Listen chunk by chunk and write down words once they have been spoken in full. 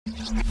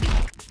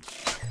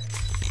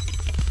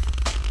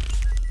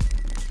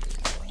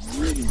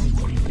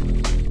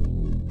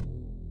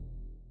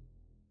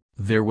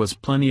There was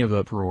plenty of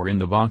uproar in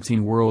the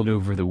boxing world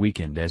over the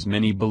weekend, as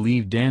many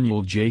believed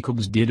Daniel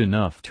Jacobs did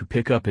enough to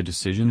pick up a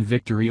decision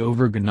victory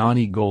over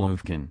Gennady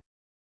Golovkin.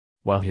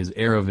 While his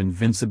air of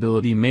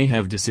invincibility may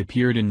have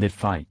disappeared in that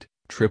fight,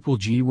 Triple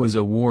G was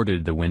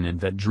awarded the win, and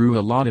that drew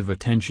a lot of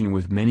attention,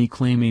 with many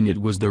claiming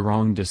it was the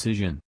wrong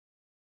decision.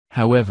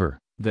 However,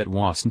 that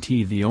wasn't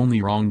the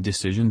only wrong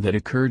decision that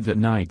occurred that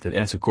night,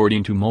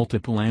 according to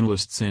multiple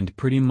analysts and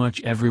pretty much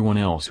everyone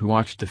else who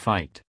watched the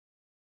fight.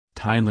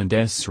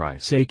 Thailand's Sri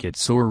Sakit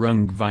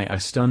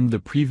Sorungvai stunned the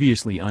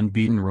previously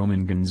unbeaten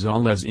Roman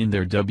Gonzalez in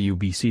their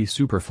WBC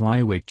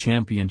Superflyweight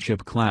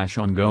Championship clash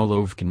on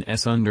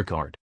Golovkin's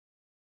undercard.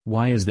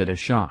 Why is that a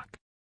shock?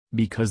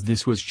 Because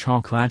this was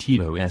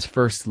Chocolatito's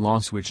first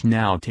loss, which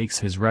now takes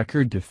his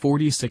record to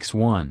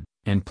 46-1,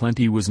 and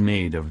plenty was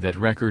made of that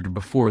record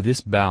before this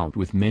bout,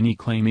 with many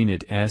claiming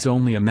it as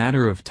only a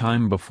matter of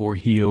time before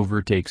he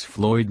overtakes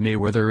Floyd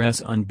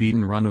Mayweather's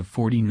unbeaten run of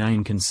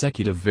 49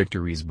 consecutive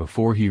victories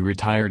before he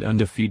retired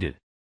undefeated.